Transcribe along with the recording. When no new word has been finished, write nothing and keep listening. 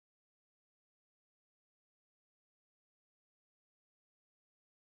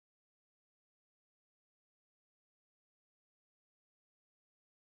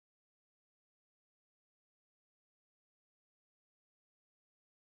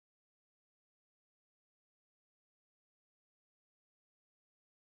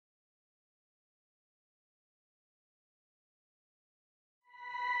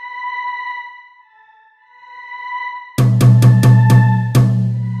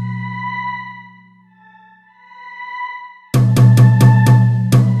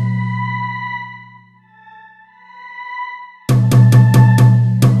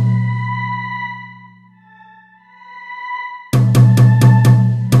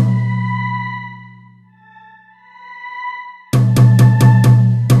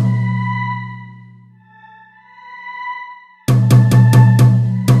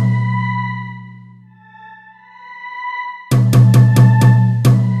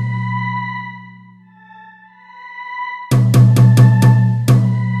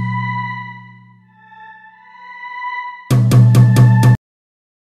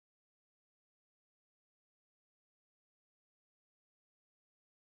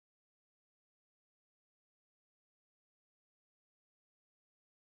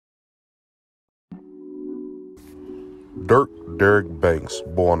Durk Derrick Banks,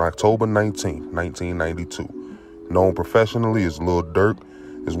 born October 19, 1992, known professionally as Lil Durk,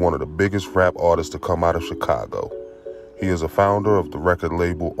 is one of the biggest rap artists to come out of Chicago. He is a founder of the record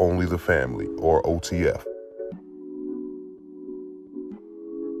label Only the Family, or OTF.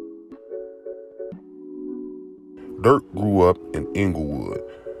 Durk grew up in Inglewood,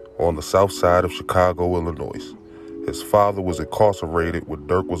 on the south side of Chicago, Illinois. His father was incarcerated when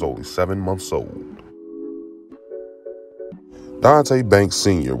Durk was only 7 months old. Dante Banks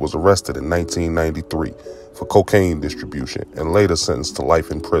Sr. was arrested in 1993 for cocaine distribution and later sentenced to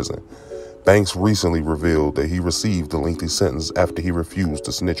life in prison. Banks recently revealed that he received a lengthy sentence after he refused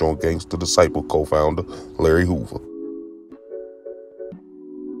to snitch on Gangsta Disciple co-founder Larry Hoover.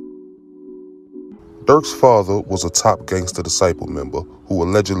 Durk's father was a top Gangsta Disciple member who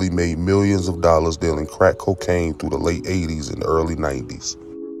allegedly made millions of dollars dealing crack cocaine through the late 80s and early 90s.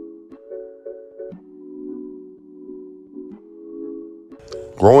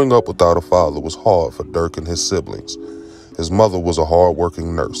 Growing up without a father was hard for Durk and his siblings. His mother was a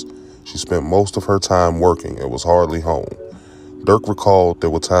hard-working nurse. She spent most of her time working and was hardly home. Durk recalled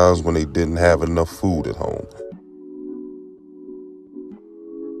there were times when they didn't have enough food at home.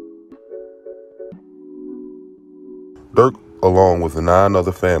 Durk, along with 9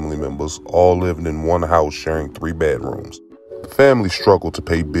 other family members, all lived in one house sharing 3 bedrooms. The family struggled to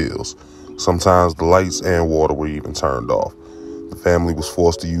pay bills. Sometimes the lights and water were even turned off. The family was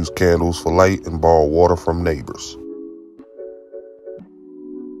forced to use candles for light and borrow water from neighbors.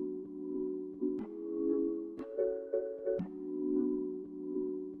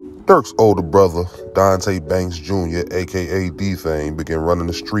 Durk's older brother, Dante Banks Jr., aka D-Thing, began running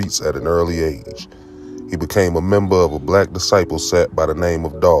the streets at an early age. He became a member of a black disciple set by the name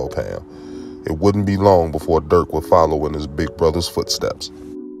of Dog Pound. It wouldn't be long before Durk would follow in his big brother's footsteps.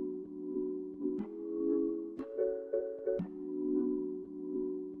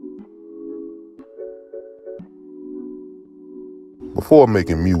 Before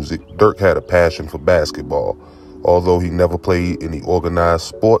making music, Durk had a passion for basketball. Although he never played any organized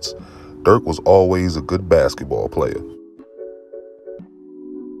sports, Durk was always a good basketball player.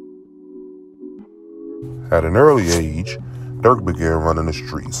 At an early age, Durk began running the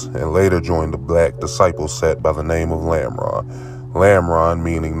streets and later joined the black disciple set by the name of Lamron. Lamron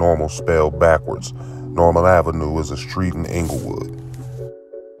meaning normal spelled backwards. Normal Avenue is a street in Inglewood.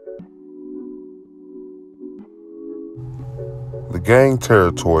 The gang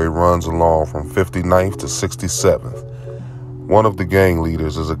territory runs along from 59th to 67th. One of the gang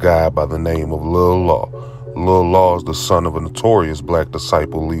leaders is a guy by the name of Lil Law. Lil Law is the son of a notorious black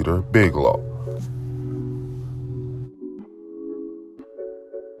disciple leader, Big Law.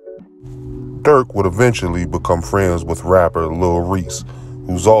 Durk would eventually become friends with rapper Lil Reese,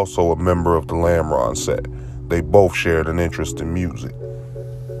 who's also a member of the Lamron set. They both shared an interest in music.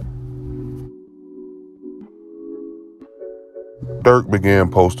 Durk began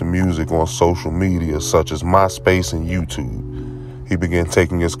posting music on social media such as MySpace and YouTube. He began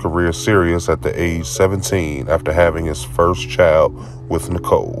taking his career serious at the age 17 after having his first child with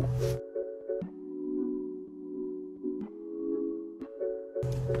Nicole.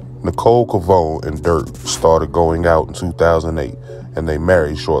 Nicole Cavone and Durk started going out in 2008, and they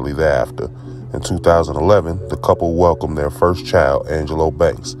married shortly thereafter. In 2011, the couple welcomed their first child, Angelo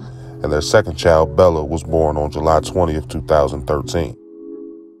Banks, and their second child, Bella, was born on July 20th, 2013.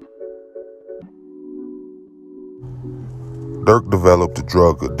 Durk developed a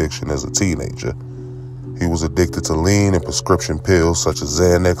drug addiction as a teenager. He was addicted to lean and prescription pills such as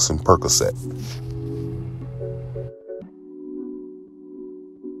Xanax and Percocet.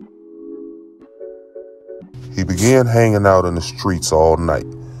 He began hanging out in the streets all night.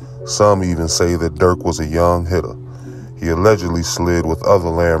 Some even say that Durk was a young hitter. He allegedly slid with other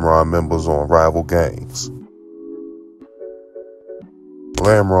Lamron members on rival gangs.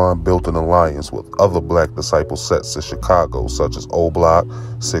 Lamron built an alliance with other black disciple sets in Chicago, such as O-Block,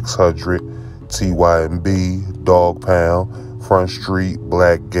 600, TYMB, Dog Pound, Front Street,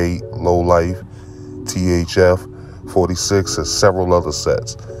 Black Gate, Low Life, THF, 46, and several other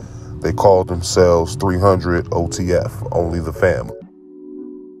sets. They called themselves 300 OTF, Only the Family.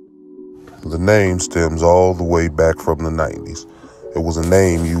 The name stems all the way back from the 90s. It was a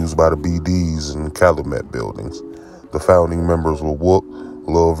name used by the BDs in the Calumet buildings. The founding members were Wook,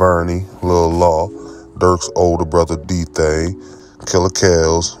 Lil Vernie, Lil Law, Durk's older brother D-Thing, Killer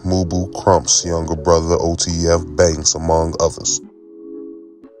Kells, Mubu Crump's younger brother OTF Banks, among others.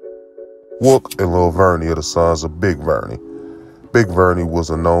 Wook and Lil Vernie are the sons of Big Vernie. Big Vernie was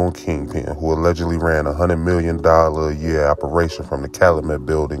a known kingpin who allegedly ran a $100 million a year operation from the Calumet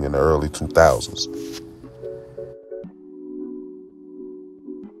building in the early 2000s.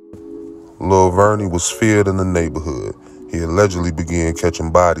 Lil Vernie was feared in the neighborhood. He allegedly began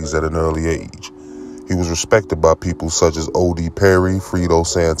catching bodies at an early age. He was respected by people such as O.D. Perry, Fredo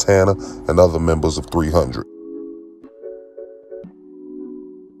Santana, and other members of 300.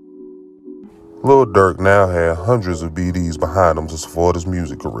 Lil Durk now had hundreds of BDs behind him to support his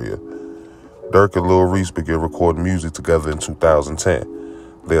music career. Durk and Lil Reese began recording music together in 2010.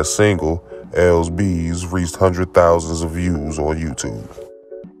 Their single, L's B's, reached hundreds of thousands of views on YouTube.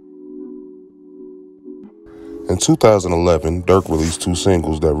 In 2011, Durk released two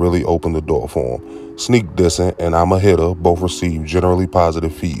singles that really opened the door for him. Sneak Dissin' and I'm a Hitter both received generally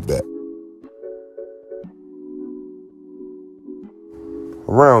positive feedback.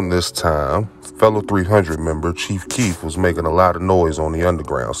 Around this time, fellow 300 member Chief Keef was making a lot of noise on the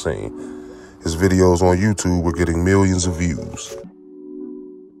underground scene. His videos on YouTube were getting millions of views.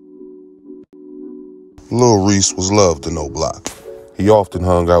 Lil Reese was loved in O Block. He often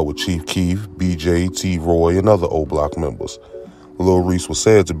hung out with Chief Keef, BJ, T-Roy, and other O Block members. Lil Reese was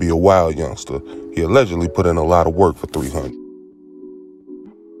said to be a wild youngster. He allegedly put in a lot of work for 300.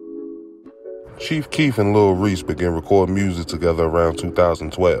 Chief Keef and Lil Reese began recording music together around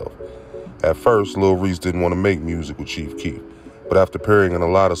 2012. At first, Lil Reese didn't want to make music with Chief Keef, but after appearing in a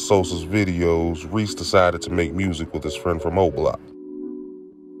lot of Sosa's videos, Reese decided to make music with his friend from O Block.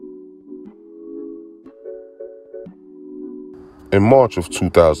 In March of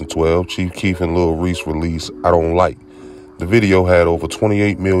 2012, Chief Keef and Lil Reese released I Don't Like. The video had over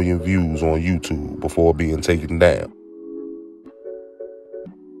 28 million views on YouTube before being taken down.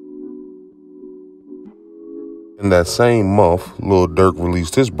 In that same month, Lil Durk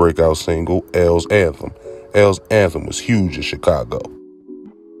released his breakout single, L's Anthem. L's Anthem was huge in Chicago.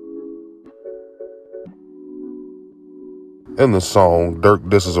 In the song, Durk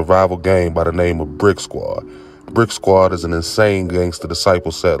disses a rival gang by the name of Brick Squad. Brick Squad is an insane gangster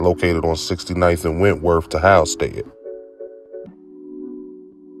disciple set located on 69th and Wentworth to Halstead.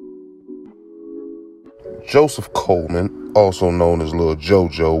 Joseph Coleman, also known as Lil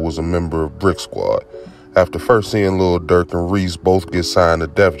JoJo, was a member of Brick Squad. After first seeing Lil Durk and Reese both get signed to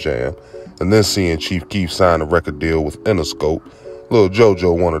Def Jam, and then seeing Chief Keef sign a record deal with Interscope, Lil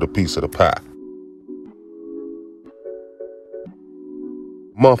JoJo wanted a piece of the pie.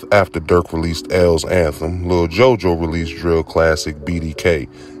 A month after Durk released L's Anthem, Lil JoJo released drill classic BDK,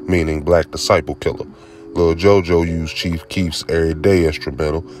 meaning Black Disciple Killer. Lil JoJo used Chief Keef's Everyday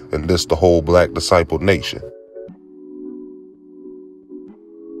instrumental and dissed the whole Black Disciple Nation.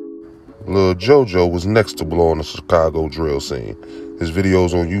 Lil JoJo was next to blow on the Chicago drill scene. His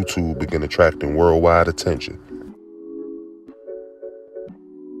videos on YouTube began attracting worldwide attention.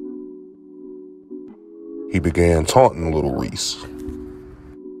 He began taunting Lil Reese.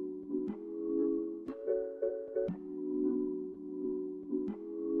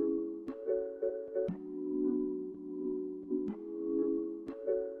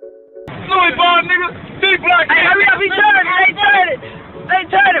 Nigga, big black. Hey, hurry up, he turned it.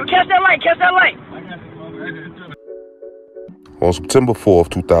 Catch that light. On September 4th,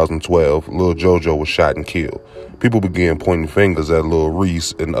 2012, Lil JoJo was shot and killed. People began pointing fingers at Lil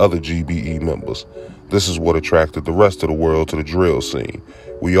Reese and other GBE members. This is what attracted the rest of the world to the drill scene.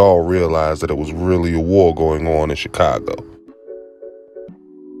 We all realized that it was really a war going on in Chicago.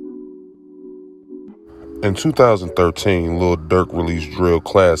 In 2013, Lil Durk released drill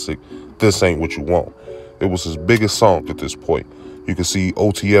classic, This Ain't What You Want. It was his biggest song at this point. You can see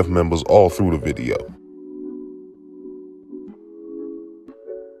OTF members all through the video.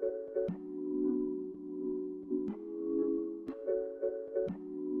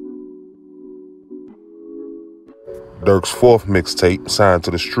 Durk's fourth mixtape, Signed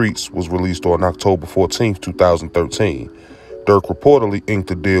to the Streets, was released on October 14, 2013. Durk reportedly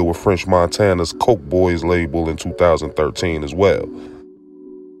inked a deal with French Montana's Coke Boys label in 2013 as well.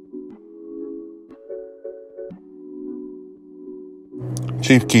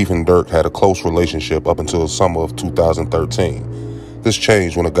 Chief Keef and Durk had a close relationship up until the summer of 2013. This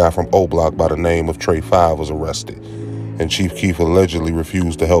changed when a guy from O Block by the name of Trey 5 was arrested, and Chief Keef allegedly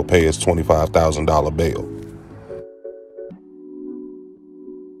refused to help pay his $25,000 bail.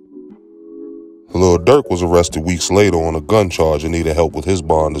 Lil Durk was arrested weeks later on a gun charge and needed help with his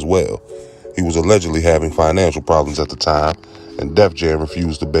bond as well. He was allegedly having financial problems at the time, and Def Jam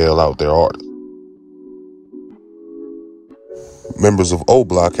refused to bail out their artist. Members of O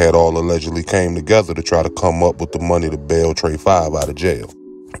Block had all allegedly came together to try to come up with the money to bail Trey 5 out of jail.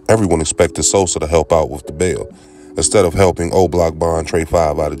 Everyone expected Sosa to help out with the bail. Instead of helping O Block bond Trey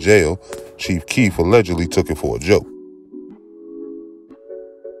 5 out of jail, Chief Keef allegedly took it for a joke.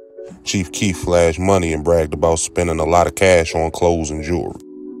 Chief Keef flashed money and bragged about spending a lot of cash on clothes and jewelry.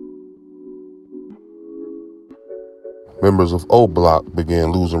 members of O Block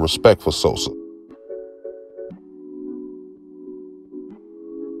began losing respect for Sosa.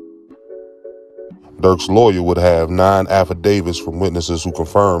 Durk's lawyer would have 9 affidavits from witnesses who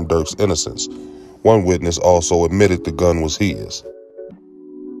confirmed Durk's innocence. One witness also admitted the gun was his.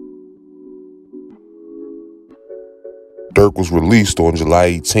 Durk was released on July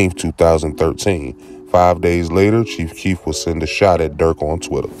 18, 2013. 5 days later, Chief Keef would send a shot at Durk on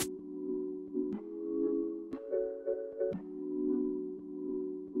Twitter.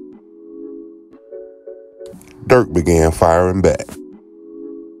 Durk began firing back.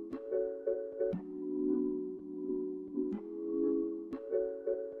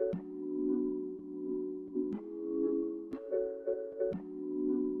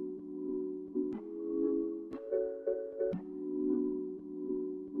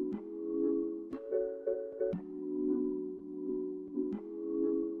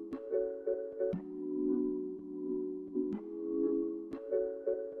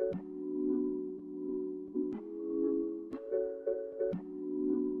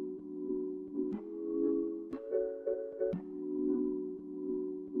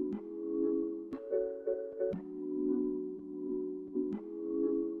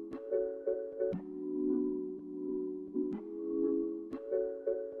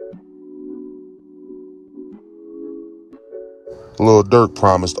 Lil Durk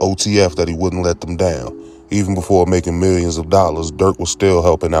promised OTF that he wouldn't let them down. Even before making millions of dollars, Durk was still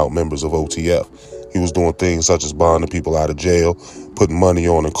helping out members of OTF. He was doing things such as bonding people out of jail, putting money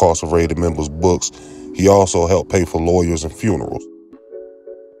on incarcerated members' books. He also helped pay for lawyers and funerals.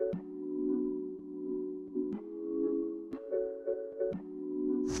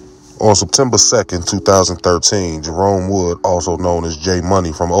 On September 2nd, 2013, Jerome Wood, also known as J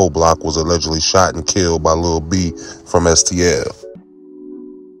Money from O Block, was allegedly shot and killed by Lil B from STL.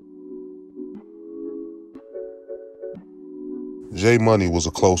 J Money was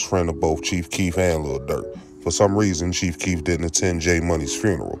a close friend of both Chief Keef and Lil Durk. For some reason, Chief Keef didn't attend J Money's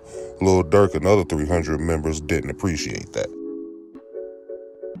funeral. Lil Durk and other 300 members didn't appreciate that.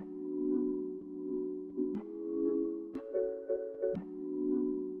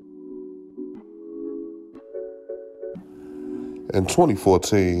 In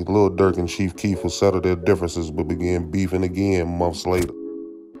 2014, Lil Durk and Chief Keef would settle their differences but began beefing again months later.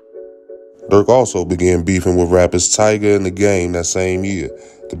 Durk also began beefing with rappers Tyga and The Game that same year.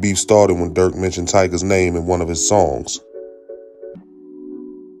 The beef started when Durk mentioned Tyga's name in one of his songs.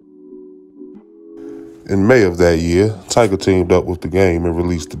 In May of that year, Tyga teamed up with The Game and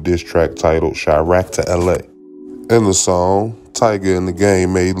released a diss track titled Crackk to LA. In the song, Tyga and The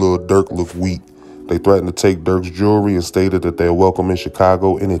Game made Lil Durk look weak. They threatened to take Durk's jewelry and stated that they're welcome in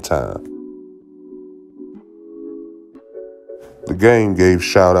Chicago anytime. The Game gave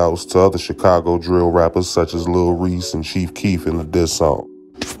shout-outs to other Chicago drill rappers such as Lil Reese and Chief Keef in the diss song.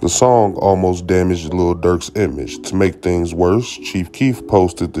 The song almost damaged Lil Durk's image. To make things worse, Chief Keef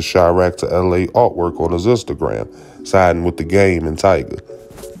posted the Crackk to LA artwork on his Instagram, siding with The Game and Tyga.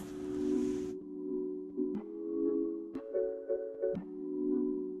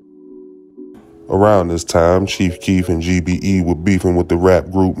 Around this time, Chief Keef and GBE were beefing with the rap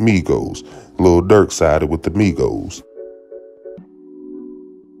group Migos. Lil Durk sided with the Migos.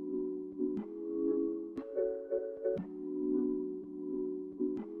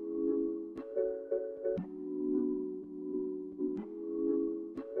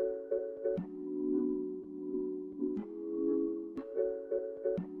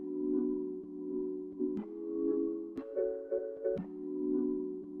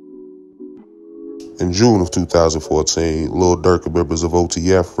 In June of 2014, Lil Durk and members of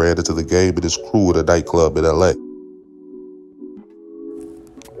OTF ran into The Game and his crew at a nightclub in LA.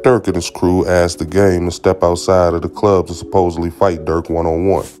 Durk and his crew asked The Game to step outside of the club to supposedly fight Durk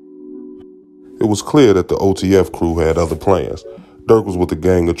one-on-one. It was clear that the OTF crew had other plans. Durk was with a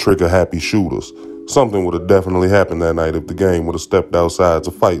gang of trigger-happy shooters. Something would have definitely happened that night if The Game would have stepped outside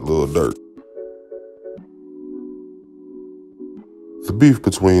to fight Lil Durk. The beef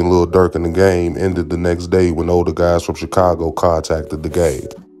between Lil Durk and The Game ended the next day when older guys from Chicago contacted The Game.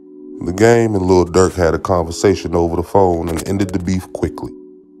 The Game and Lil Durk had a conversation over the phone and ended the beef quickly.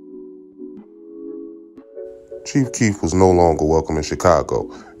 Chief Keef was no longer welcome in Chicago.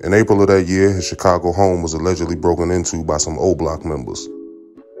 In April of that year, his Chicago home was allegedly broken into by some O Block members.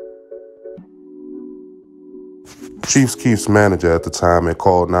 Chief Keef's manager at the time had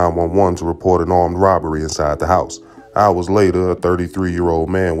called 911 to report an armed robbery inside the house. Hours later, a 33-year-old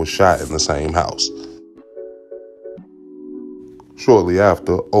man was shot in the same house. Shortly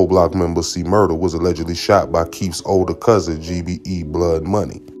after, O Block member C Murder was allegedly shot by Keef's older cousin, GBE Blood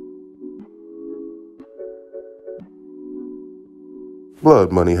Money.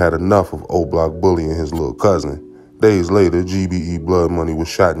 Blood Money had enough of O Block bullying his little cousin. Days later, GBE Blood Money was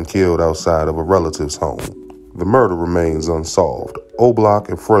shot and killed outside of a relative's home. The murder remains unsolved. O Block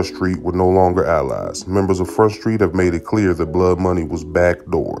and Front Street were no longer allies. Members of Front Street have made it clear that Blood Money was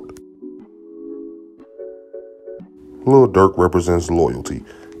backdoored. Lil Durk represents loyalty.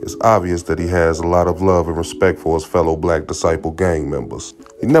 It's obvious that he has a lot of love and respect for his fellow Black Disciple gang members.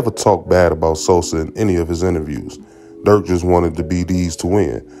 He never talked bad about Sosa in any of his interviews. Durk just wanted the BDs to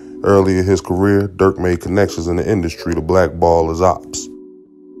win. Early in his career, Durk made connections in the industry to blackball his ops.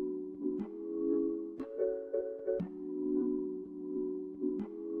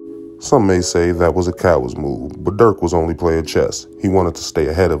 Some may say that was a coward's move, but Durk was only playing chess. He wanted to stay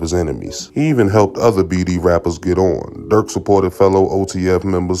ahead of his enemies. He even helped other BD rappers get on. Durk supported fellow OTF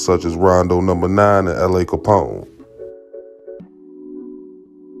members such as Rondo No. 9 and L.A. Capone.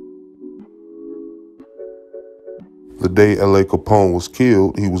 The day L.A. Capone was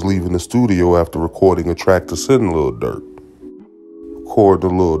killed, he was leaving the studio after recording a track to send Lil Durk. According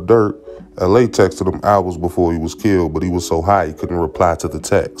to Lil Durk, L.A. texted him hours before he was killed, but he was so high he couldn't reply to the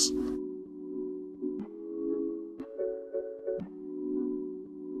text.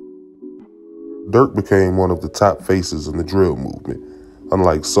 Durk became one of the top faces in the drill movement.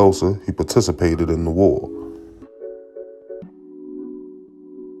 Unlike Sosa, he participated in the war.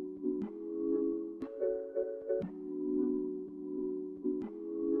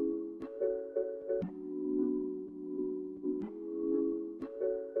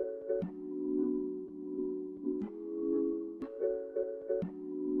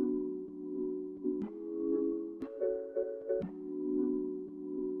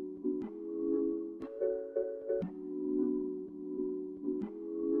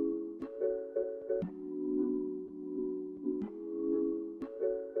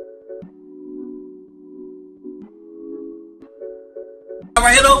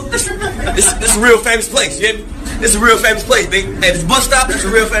 Right here though, this a real famous place, you hear me? This is a real famous place, B. Hey, this bus stop, that's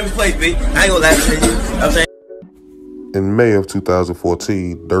a real famous place, B. I ain't gonna lie to you, know what I'm saying? In May of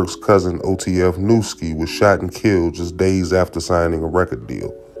 2014, Durk's cousin OTF Newski was shot and killed just days after signing a record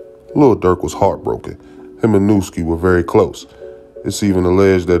deal. Lil Durk was heartbroken. Him and Newski were very close. It's even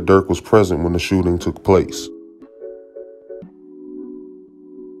alleged that Durk was present when the shooting took place.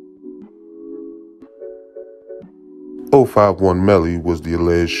 .051 Melly was the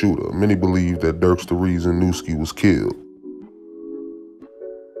alleged shooter. Many believe that Durk's the reason Newski was killed.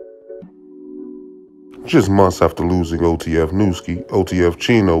 Just months after losing OTF Newski, OTF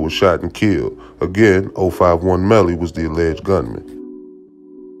Chino was shot and killed. Again, .051 Melly was the alleged gunman.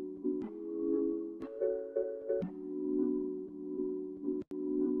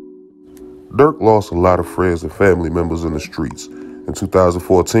 Durk lost a lot of friends and family members in the streets. In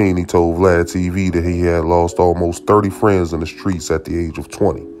 2014, he told Vlad TV that he had lost almost 30 friends in the streets at the age of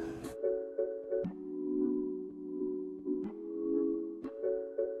 20.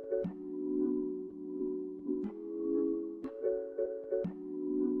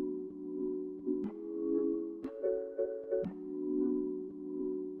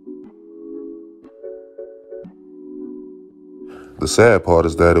 The sad part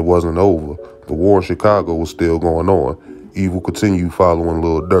is that it wasn't over. The war in Chicago was still going on. Evil continued following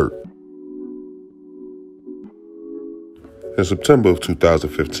Lil Durk. In September of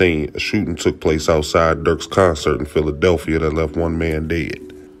 2015, a shooting took place outside Durk's concert in Philadelphia that left one man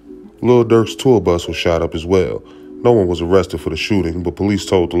dead. Lil Durk's tour bus was shot up as well. No one was arrested for the shooting, but police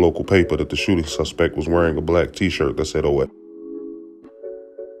told the local paper that the shooting suspect was wearing a black t-shirt that said OF.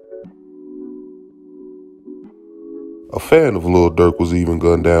 A fan of Lil Durk was even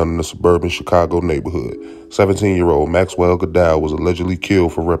gunned down in a suburban Chicago neighborhood. 17-year-old Maxwell Goodell was allegedly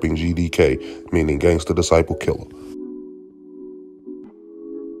killed for repping GDK, meaning Gangsta Disciple Killer.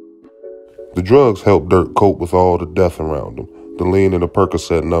 The drugs helped Durk cope with all the death around him. The lean and the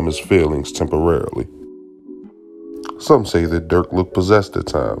Percocet numb his feelings temporarily. Some say that Durk looked possessed at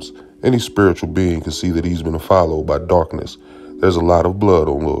times. Any spiritual being can see that he's been followed by darkness. There's a lot of blood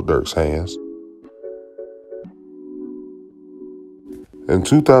on Lil Durk's hands. In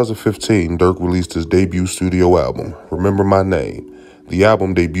 2015, Durk released his debut studio album, Remember My Name. The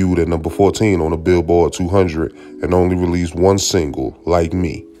album debuted at number 14 on the Billboard 200 and only released one single, Like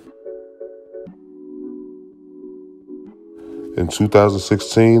Me. In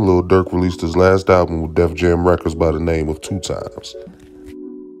 2016, Lil Durk released his last album with Def Jam Records by the name of 2 Times.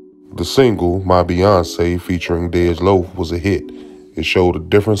 The single, My Beyonce, featuring Dej Loaf, was a hit. It showed a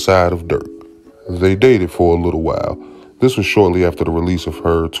different side of Durk. They dated for a little while. This was shortly after the release of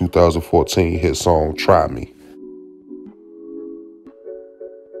her 2014 hit song, Try Me.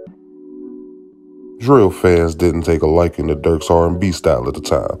 Drill fans didn't take a liking to Durk's R&B style at the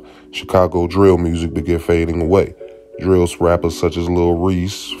time. Chicago drill music began fading away. Drill rappers such as Lil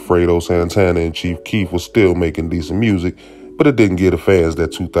Reese, Fredo Santana, and Chief Keef were still making decent music, but it didn't give the fans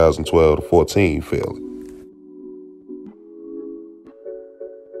that 2012 to 14 feeling.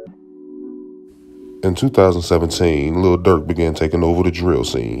 In 2017, Lil Durk began taking over the drill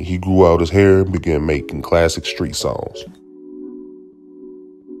scene. He grew out his hair and began making classic street songs.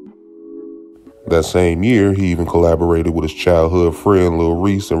 That same year, he even collaborated with his childhood friend Lil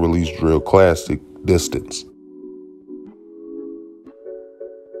Reese and released drill classic Distance.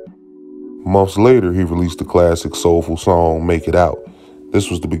 Months later, he released the classic soulful song Make It Out. This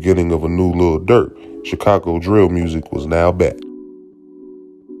was the beginning of a new Lil Durk. Chicago drill music was now back.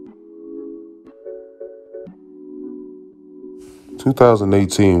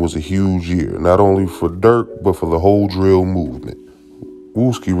 2018 was a huge year, not only for Durk, but for the whole drill movement.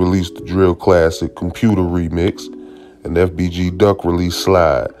 Wooski released the drill classic Computer Remix, and FBG Duck released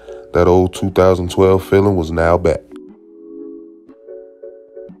Slide. That old 2012 feeling was now back.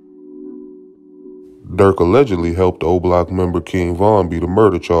 Durk allegedly helped O Block member King Von beat a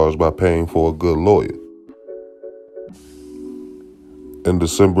murder charge by paying for a good lawyer. In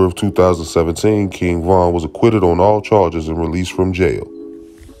December of 2017, King Von was acquitted on all charges and released from jail.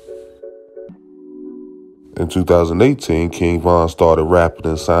 In 2018, King Von started rapping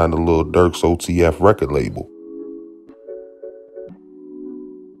and signed to Lil Durk's OTF record label.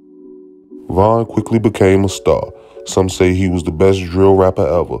 Von quickly became a star. Some say he was the best drill rapper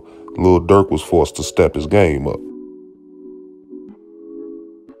ever. Lil Durk was forced to step his game up.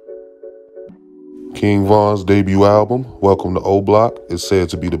 King Von's debut album, Welcome to O Block, is said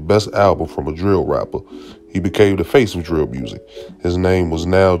to be the best album from a drill rapper. He became the face of drill music. His name was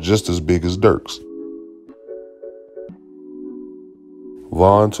now just as big as Durk's.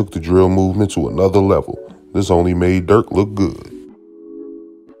 Von took the drill movement to another level. This only made Durk look good.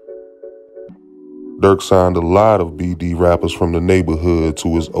 Durk signed a lot of BD rappers from the neighborhood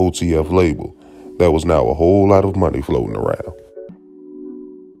to his OTF label. That was now a whole lot of money floating around.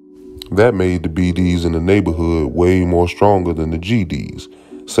 That made the BDs in the neighborhood way more stronger than the GDs.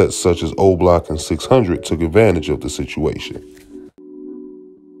 Sets such as O Block and 600 took advantage of the situation.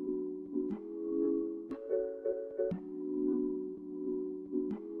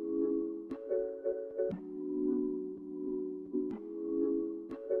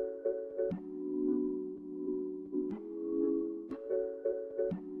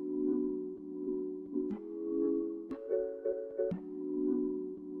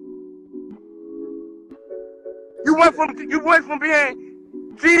 You went from being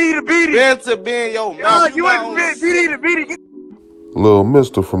GD to BD. Ben to being your mouth. You went from being GD to BD. Lil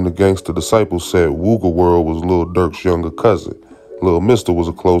Mister from the Gangsta Disciples said Wooga World was Lil Durk's younger cousin. Lil Mister was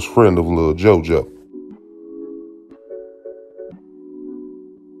a close friend of Lil JoJo.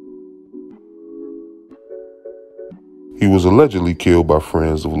 He was allegedly killed by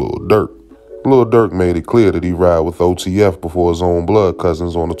friends of Lil Durk. Lil Durk made it clear that he ride with OTF before his own blood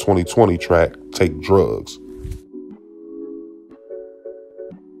cousins on the 2020 track, Take Drugs.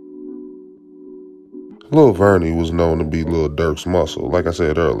 Lil Vernie was known to be Lil Durk's muscle. Like I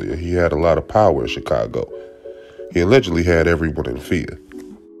said earlier, he had a lot of power in Chicago. He allegedly had everyone in fear.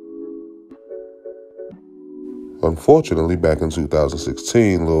 Unfortunately, back in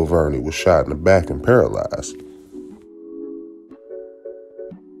 2016, Lil Vernie was shot in the back and paralyzed.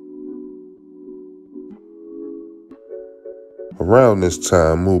 Around this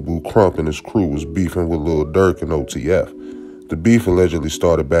time, Mubu Crump and his crew was beefing with Lil Durk and OTF. The beef allegedly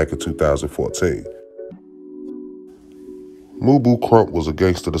started back in 2014. Mubu Crump was a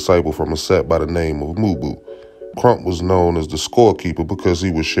gangster disciple from a set by the name of Mubu. Crump was known as the scorekeeper because he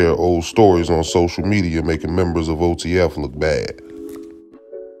would share old stories on social media making members of OTF look bad.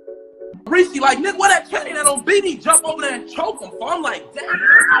 Reese, like, nigga, what that Kenny that on BD jump over there and choke him for? I'm like, damn.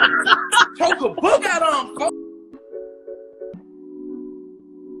 Choke a book out of him, folks.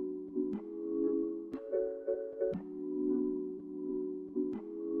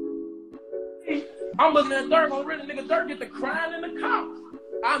 I'm looking at Durk on written, nigga. Durk get the crying in the cops.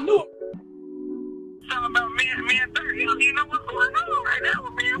 I knew it. Talking about me and Durk. You don't even know what's going on right now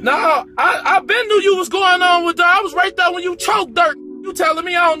with me. No, I been knew you was going on with Durk. I was right there when you choked Durk. You telling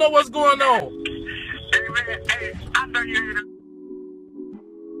me I don't know what's going on. Hey, man, hey, I know you ain't.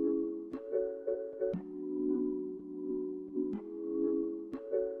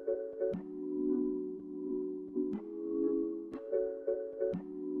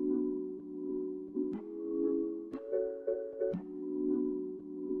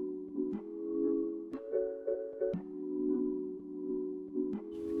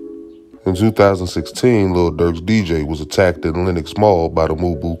 In In 2016, Lil Durk's DJ was attacked in Lenox Mall by the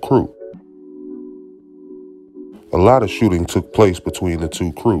Mubu crew. A lot of shooting took place between the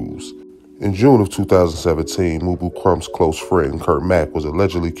two crews. In June of 2017, Mubu Crump's close friend, Kurt Mack, was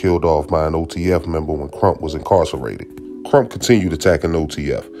allegedly killed off by an OTF member when Crump was incarcerated. Crump continued attacking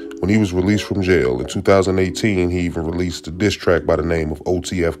OTF. When he was released from jail in 2018, he even released a diss track by the name of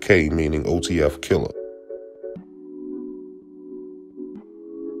OTFK, meaning OTF Killer.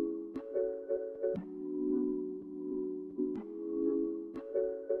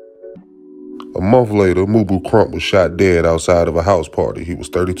 A month later, Mubu Crump was shot dead outside of a house party. He was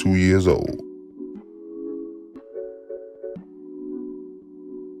 32 years old.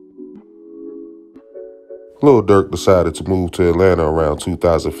 Lil Durk decided to move to Atlanta around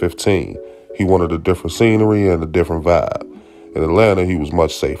 2015. He wanted a different scenery and a different vibe. In Atlanta, he was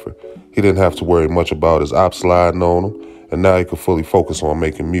much safer. He didn't have to worry much about his ops sliding on him, and now he could fully focus on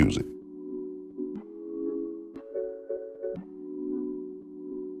making music.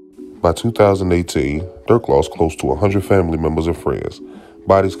 By 2018, Durk lost close to 100 family members and friends.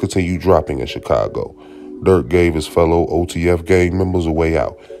 Bodies continued dropping in Chicago. Durk gave his fellow OTF gang members a way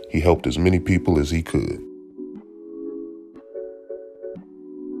out. He helped as many people as he could.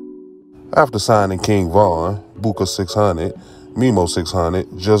 After signing King Von, Buka 600, Mimo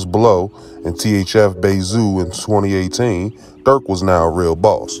 600, Just Blow, and THF Bezu in 2018, Durk was now a real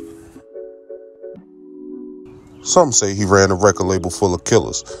boss. Some say he ran a record label full of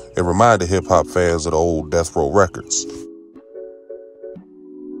killers and reminded hip-hop fans of the old Death Row Records.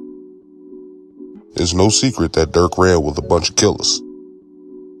 It's no secret that Durk ran with a bunch of killers.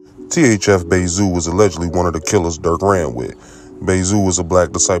 THF Bezu was allegedly one of the killers Durk ran with. Bezu was a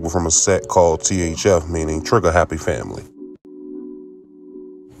black disciple from a sect called THF, meaning Trigger Happy Family.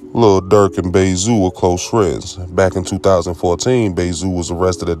 Lil Durk and Bezu were close friends. Back in 2014, Bezu was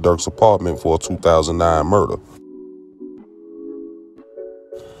arrested at Durk's apartment for a 2009 murder.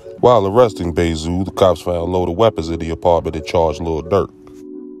 While arresting Bezu, the cops found loaded weapons in the apartment and charged Lil Durk.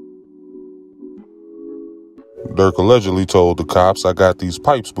 Durk allegedly told the cops, "I got these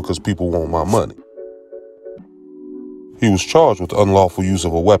pipes because people want my money." He was charged with unlawful use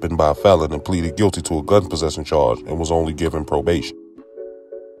of a weapon by a felon and pleaded guilty to a gun possession charge and was only given probation.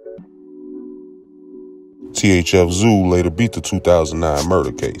 THF Zoo later beat the 2009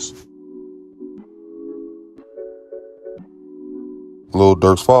 murder case. Lil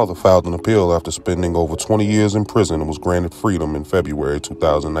Durk's father filed an appeal after spending over 20 years in prison and was granted freedom in February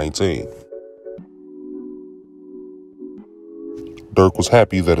 2019. Durk was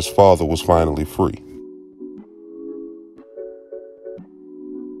happy that his father was finally free.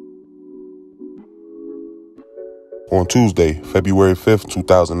 On Tuesday, February 5th,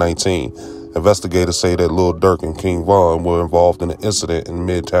 2019, investigators say that Lil Durk and King Von were involved in an incident in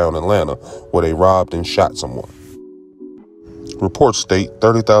Midtown Atlanta where they robbed and shot someone. Reports state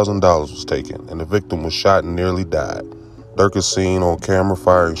 $30,000 was taken and the victim was shot and nearly died. Durk is seen on camera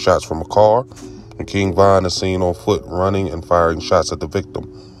firing shots from a car, and King Von is seen on foot running and firing shots at the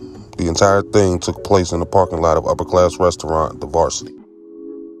victim. The entire thing took place in the parking lot of upper-class restaurant, The Varsity.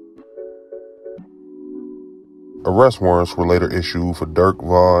 Arrest warrants were later issued for Durk,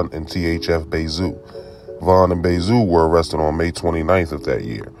 Von, and THF Bezu. Von and Bezu were arrested on May 29th of that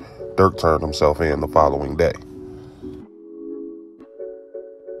year. Durk turned himself in the following day.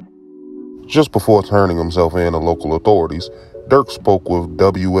 Just before turning himself in to local authorities, Durk spoke with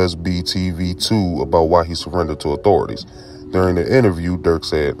WSB-TV2 about why he surrendered to authorities. During the interview, Durk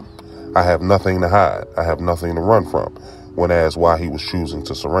said, "I have nothing to hide. I have nothing to run from," when asked why he was choosing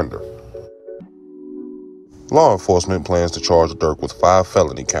to surrender. Law enforcement plans to charge Durk with 5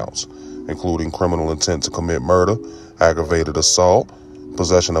 felony counts, including criminal intent to commit murder, aggravated assault,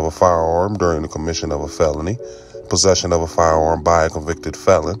 possession of a firearm during the commission of a felony, possession of a firearm by a convicted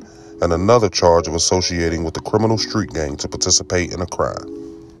felon, and another charge of associating with the criminal street gang to participate in a crime.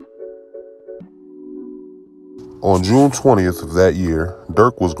 On June 20th of that year,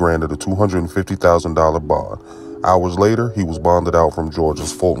 Durk was granted a $250,000 bond. Hours later, he was bonded out from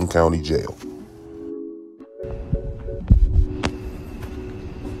Georgia's Fulton County Jail.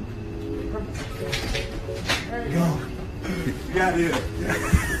 We out here.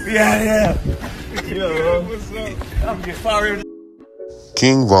 We out here. Yo, what's up? I'm getting fired.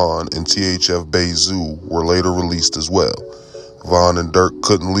 King Von and THF Bezu were later released as well. Von and Durk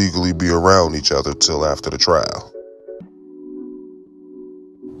couldn't legally be around each other till after the trial.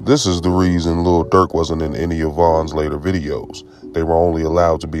 This is the reason Lil Durk wasn't in any of Von's later videos. They were only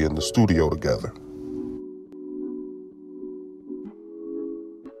allowed to be in the studio together.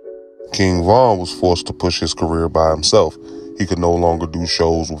 King Von was forced to push his career by himself. He could no longer do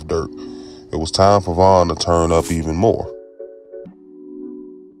shows with Durk. It was time for Von to turn up even more.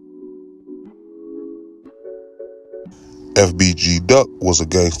 FBG Duck was a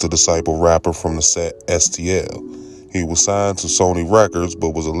Gangsta Disciple rapper from the set STL. He was signed to Sony Records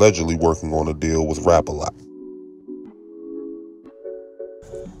but was allegedly working on a deal with Rap-A-Lot.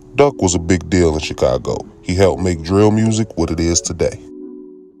 Duck was a big deal in Chicago. He helped make drill music what it is today.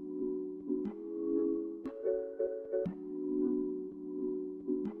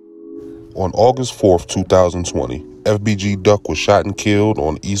 On August 4th, 2020, FBG Duck was shot and killed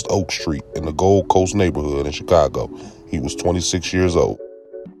on East Oak Street in the Gold Coast neighborhood in Chicago. He was 26 years old.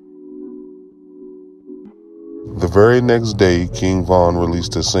 The very next day, King Von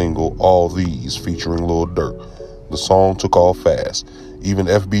released his single, All These, featuring Lil Durk. The song took off fast. Even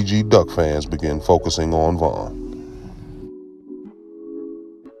FBG Duck fans began focusing on Von.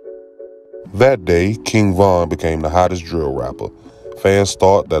 That day, King Von became the hottest drill rapper. Fans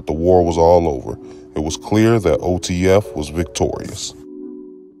thought that the war was all over. It was clear that OTF was victorious.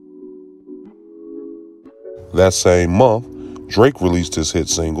 That same month, Drake released his hit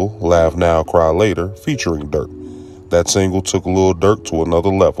single, Laugh Now, Cry Later, featuring Durk. That single took Lil Durk to another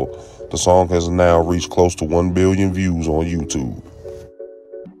level. The song has now reached close to 1 billion views on YouTube.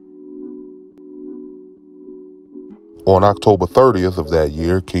 On October 30th of that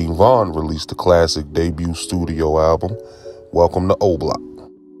year, King Von released the classic debut studio album, Welcome to O-Block.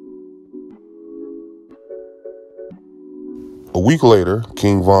 A week later,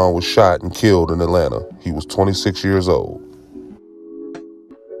 King Von was shot and killed in Atlanta. He was 26 years old.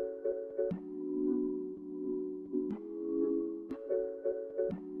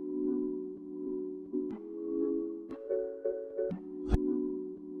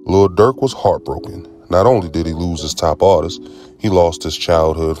 Lil Durk was heartbroken. Not only did he lose his top artist, he lost his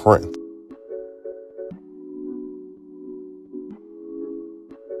childhood friend.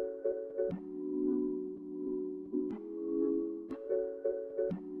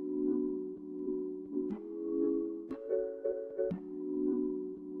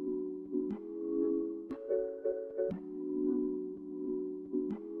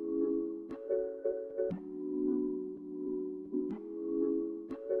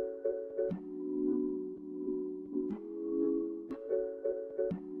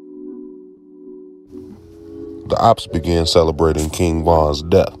 The ops began celebrating King Von's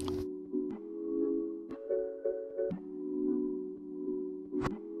death.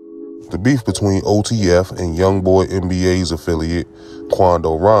 The beef between OTF and Youngboy NBA's affiliate,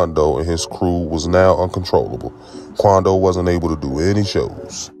 Quando Rondo, and his crew was now uncontrollable. Quando wasn't able to do any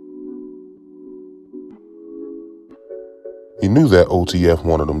shows. He knew that OTF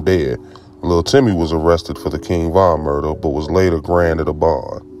wanted him dead. Lil Timmy was arrested for the King Von murder, but was later granted a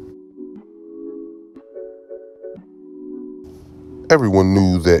bond. Everyone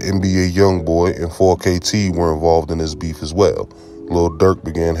knew that NBA Youngboy and 4KT were involved in this beef as well. Lil Durk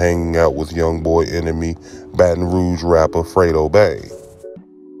began hanging out with Youngboy enemy, Baton Rouge rapper Fredo Bang.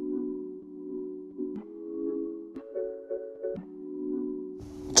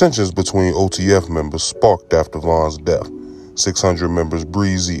 Tensions between OTF members sparked after Von's death. 600 members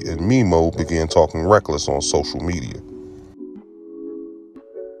Breezy and Mimo began talking reckless on social media.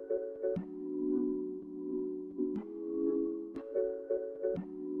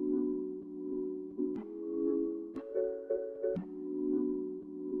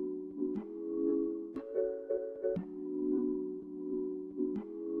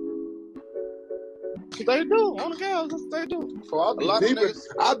 They do on the girls. That's what they do. So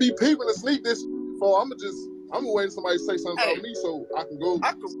I be peeping to sleep this. So I'm gonna wait until somebody say something about me so I can go.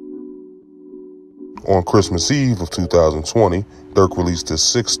 On Christmas Eve of 2020, Durk released his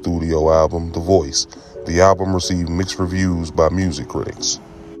 6th studio album, The Voice. The album received mixed reviews by music critics.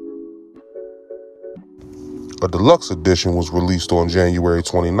 A deluxe edition was released on January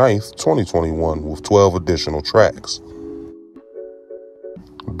 29th, 2021, with 12 additional tracks.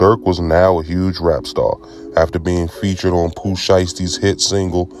 Durk was now a huge rap star. After being featured on Pooh Shiesty's hit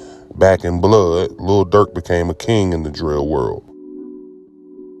single, Back in Blood, Lil Durk became a king in the drill world.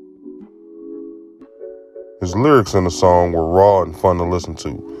 His lyrics in the song were raw and fun to listen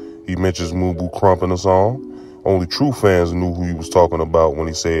to. He mentions Moo Boo Crump in the song. Only true fans knew who he was talking about when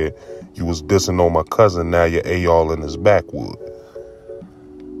he said, "You was dissing on my cousin, now you're A-all in his backwood."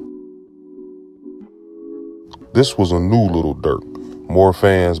 This was a new Lil Durk. More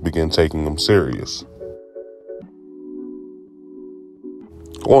fans began taking him serious.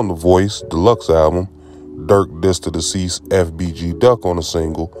 On The Voice Deluxe album, Durk dissed the deceased FBG Duck on a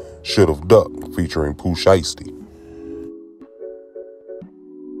single, Should've Ducked, featuring Pooh Shiesty.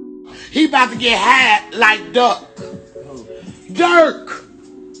 He about to get high like Duck. Durk!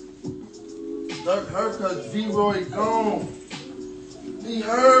 Durk hurt because V-Roy gone. He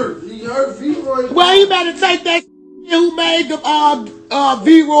hurt. V-Roy gone. Well, he better take that who made the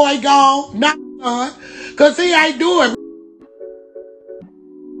V-Roy gone, not son, because he ain't doing.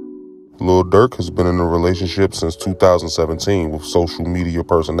 Lil Durk has been in a relationship since 2017 with social media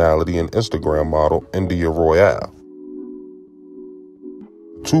personality and Instagram model India Royale.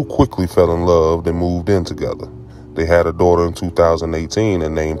 The two quickly fell in love and moved in together. They had a daughter in 2018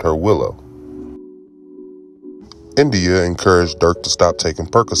 and named her Willow. India encouraged Durk to stop taking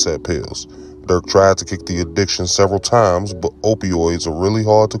Percocet pills. Durk tried to kick the addiction several times, but opioids are really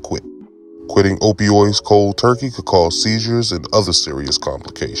hard to quit. Quitting opioids cold turkey could cause seizures and other serious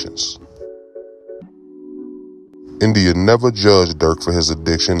complications. India never judged Durk for his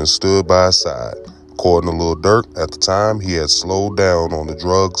addiction and stood by his side. According to Lil Durk, at the time, he had slowed down on the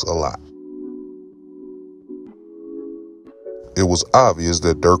drugs a lot. It was obvious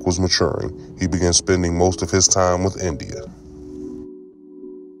that Durk was maturing. He began spending most of his time with India.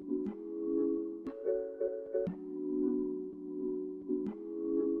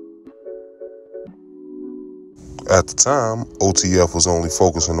 At the time, OTF was only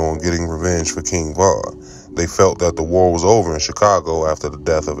focusing on getting revenge for King Von. They felt that the war was over in Chicago after the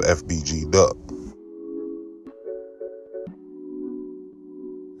death of FBG Duck.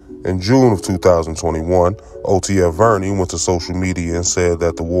 In June of 2021, OTF Verney went to social media and said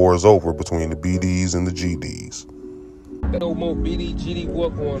that the war is over between the BDs and the GDs. No more BD, GD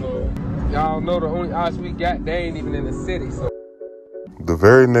war going on. Y'all know the only odds we got, they ain't even in the city, so. The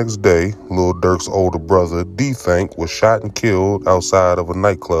very next day, Lil Durk's older brother, D-Thank, was shot and killed outside of a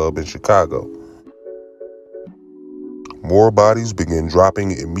nightclub in Chicago. More bodies began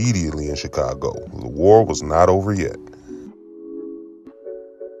dropping immediately in Chicago. The war was not over yet.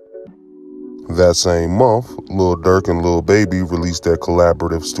 That same month, Lil Durk and Lil Baby released their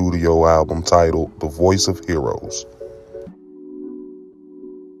collaborative studio album titled The Voice of Heroes.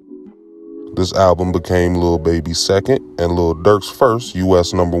 This album became Lil Baby's second and Lil Durk's first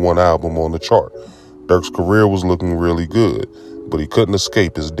U.S. #1 album on the chart. Durk's career was looking really good, but he couldn't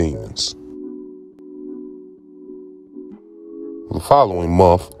escape his demons. The following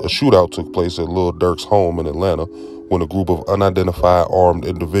month, a shootout took place at Lil Durk's home in Atlanta when a group of unidentified armed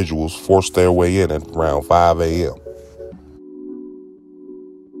individuals forced their way in at around 5 a.m.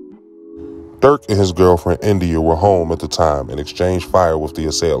 Durk and his girlfriend India were home at the time and exchanged fire with the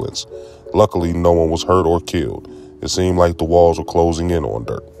assailants. Luckily, no one was hurt or killed. It seemed like the walls were closing in on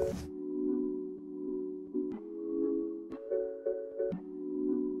Durk.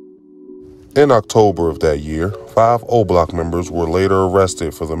 In October of that year, 5 O-Block members were later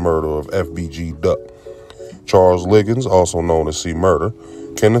arrested for the murder of FBG Duck. Charles Liggins, also known as C. Murder,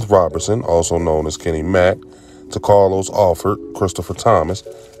 Kenneth Robertson, also known as Kenny Mack, TeCarlos Alford, Christopher Thomas,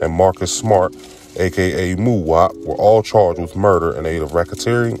 and Marcus Smart, a.k.a. Moo-Wop, were all charged with murder in aid of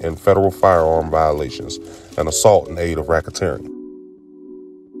racketeering and federal firearm violations, and assault in aid of racketeering.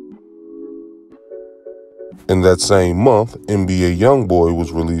 In that same month, NBA YoungBoy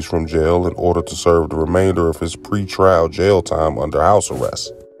was released from jail in order to serve the remainder of his pre-trial jail time under house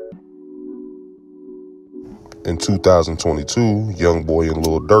arrest. In 2022, YoungBoy and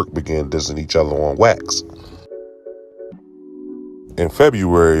Lil Durk began dissing each other on wax. In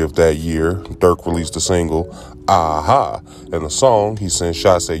February of that year, Durk released the single, Aha, and the song he sent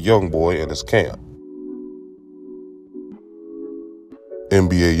shots at YoungBoy and his camp.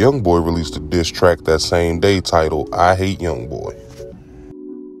 NBA YoungBoy released a diss track that same day titled, I Hate YoungBoy.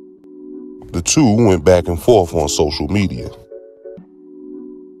 The two went back and forth on social media.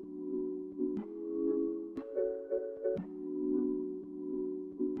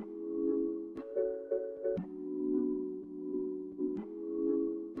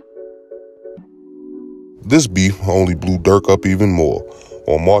 This beef only blew Durk up even more.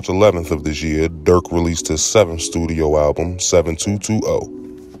 On March 11th of this year, Durk released his 7th studio album, 7220.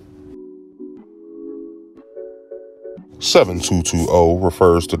 7220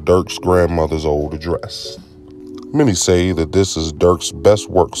 refers to Durk's grandmother's old address. Many say that this is Durk's best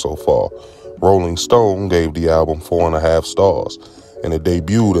work so far. Rolling Stone gave the album 4.5 stars, and it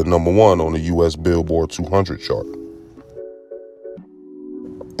debuted at #1 on the U.S. Billboard 200 chart.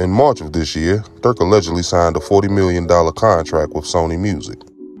 In March of this year, Durk allegedly signed a $40 million contract with Sony Music.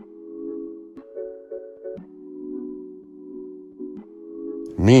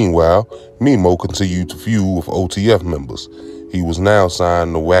 Meanwhile, Mimo continued to feud with OTF members. He was now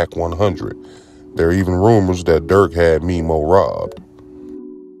signed to WAC 100. There are even rumors that Durk had Mimo robbed.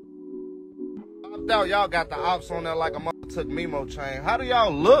 I doubt y'all got the ops on there like a mother took Mimo chain. How do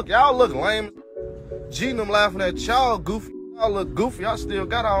y'all look? Y'all look lame. G and them laughing at y'all goofy. Y'all look goofy. Y'all still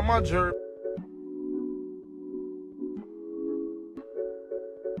got all my jerk.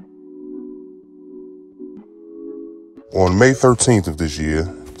 On May 13th of this year,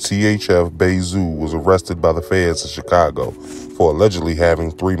 THF Bezu was arrested by the feds in Chicago for allegedly having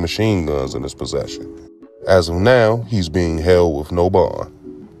 3 machine guns in his possession. As of now, he's being held with no bond.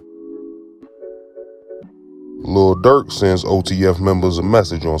 Lil Durk sends OTF members a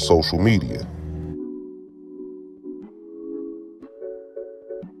message on social media.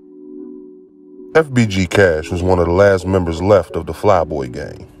 FBG Cash was one of the last members left of the Flyboy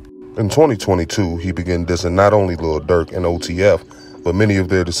gang. In 2022, he began dissing not only Lil Durk and OTF, but many of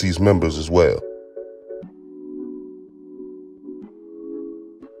their deceased members as well.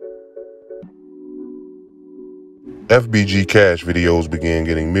 FBG Cash videos began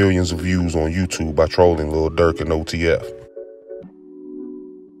getting millions of views on YouTube by trolling Lil Durk and OTF.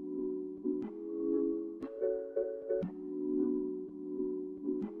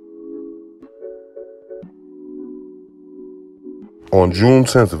 On June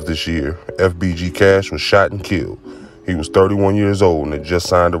 10th of this year, FBG Cash was shot and killed. He was 31 years old and had just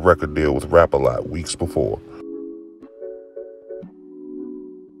signed a record deal with Rap-A-Lot weeks before.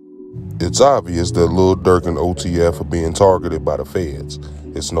 It's obvious that Lil Durk and OTF are being targeted by the feds.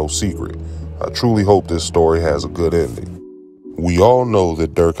 It's no secret. I truly hope this story has a good ending. We all know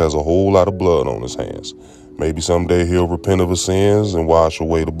that Durk has a whole lot of blood on his hands. Maybe someday he'll repent of his sins and wash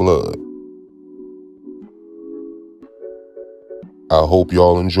away the blood. I hope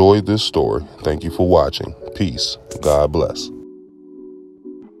y'all enjoyed this story. Thank you for watching. Peace. God bless.